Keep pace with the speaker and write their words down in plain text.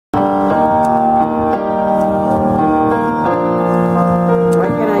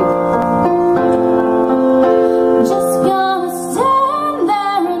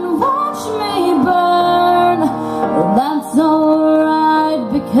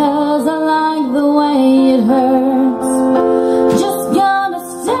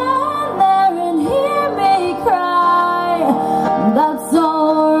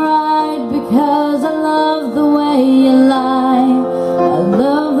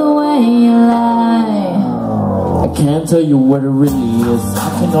Can't tell you what it really is.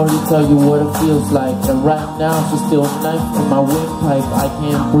 I can only tell you what it feels like. And right now she's still a knife in my windpipe. I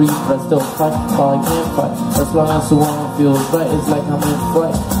can't breathe, but I still fight while I can't fight. As long as the wrong feels right, it's like I'm in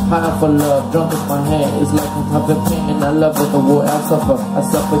fright. High for love, drunk in my head. It's like I'm having pain, and I love it the way I suffer. I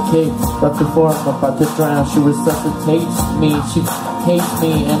suffocate right before I'm about to drown. She resuscitates me, she hates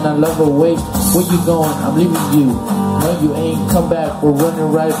me, and I love her. Wait, where you going? I'm leaving you. No, you ain't come back, we're running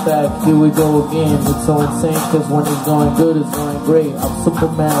right back. Here we go again. It's so insane, cause when it's going good, it's going great. I'm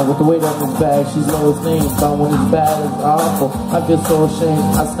Superman with the weight on his back. She's Lois Lane, but when it's bad, it's awful. I feel so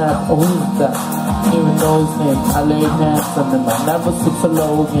ashamed, I snap, oh who's that? I don't even know his name. I laid hands on him, I never sleep so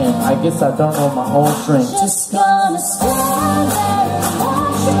low again. I guess I don't know my own strength. Just gonna stand there and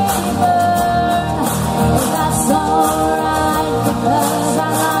watch me burn. That's alright, because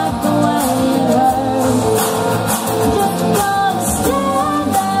I like the way it hurts. Just gonna stand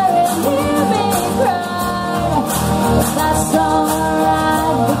there and hear me cry. That's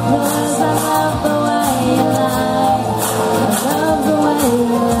alright, because I love the way you lie. I love the way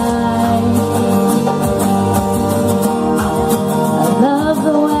you lie. I love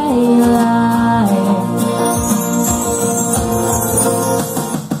the way you lie.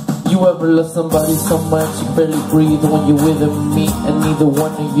 You ever love somebody so much you barely breathe when you're with me, and neither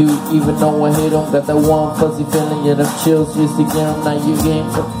one of you even know I hate them. Got that warm fuzzy feeling, yeah, them chills just to get them. Now you getting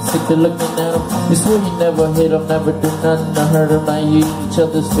sick of looking at them. You swear you never hit them, never do nothing to hurt them. Now you eat each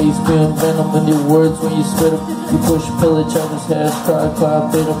other's face, spewing venom in your words when you spit them. You push, pull each other's hairs, try,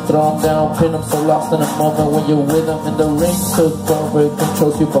 bit them, throw them down, pin them. So lost in a moment when you're with them, and the ring so far where it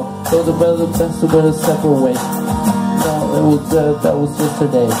controls you both. So the better, best to a separate way. No, that was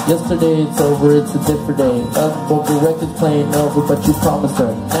yesterday. Yesterday it's over, it's a different day. But the record's playing over, but you promised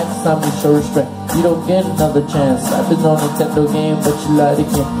her next time you show restraint. You don't get another chance. I've been on Nintendo game, but you lied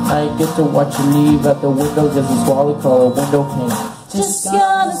again. I get to watch you leave out the window, guess it's why we call a window pane. Just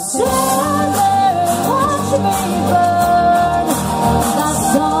gonna stand there and watch me burn.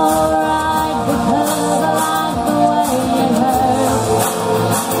 That's alright, because I like the way it hurts.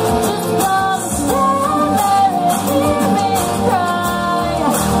 Just gonna stand there and hear me cry.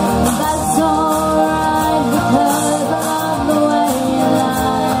 That's alright, because I love the way you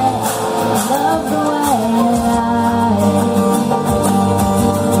lie. I love the way you lie.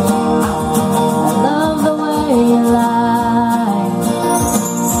 I love the way you lie.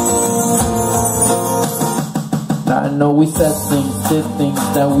 I know we said things, did things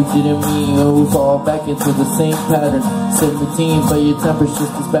that we didn't mean, and we fall back into the same pattern. 17, but your temper's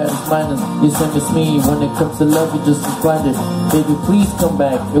just as bad as mine. You same as me, when it comes to love, you're just as blinded. Baby, please come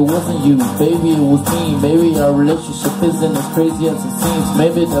back, it wasn't you, baby, it was me. Maybe our relationship isn't as crazy as it seems.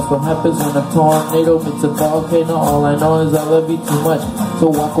 Maybe that's what happens when a tornado meets a volcano. All I know is I love you too much, so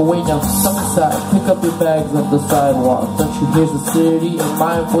walk away now. Come inside, pick up your bags on the sidewalk. Don't you hear the city in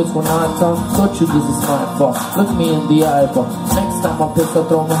my voice when I talk? Don't you, this is my fault. Look me in the eyeball. Next time I'm pissed, I'll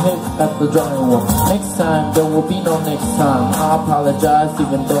throw my head at the drywall. Next time, there will be no next time. I apologize,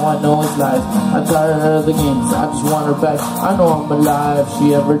 even though I know it's lies. I'm tired of the games, I just want her back. I know I'm alive, if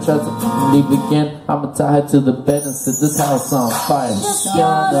she ever tries to leave again, I'ma tie her to the bed and set this house on fire. Just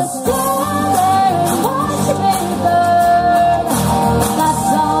gonna stand there and watch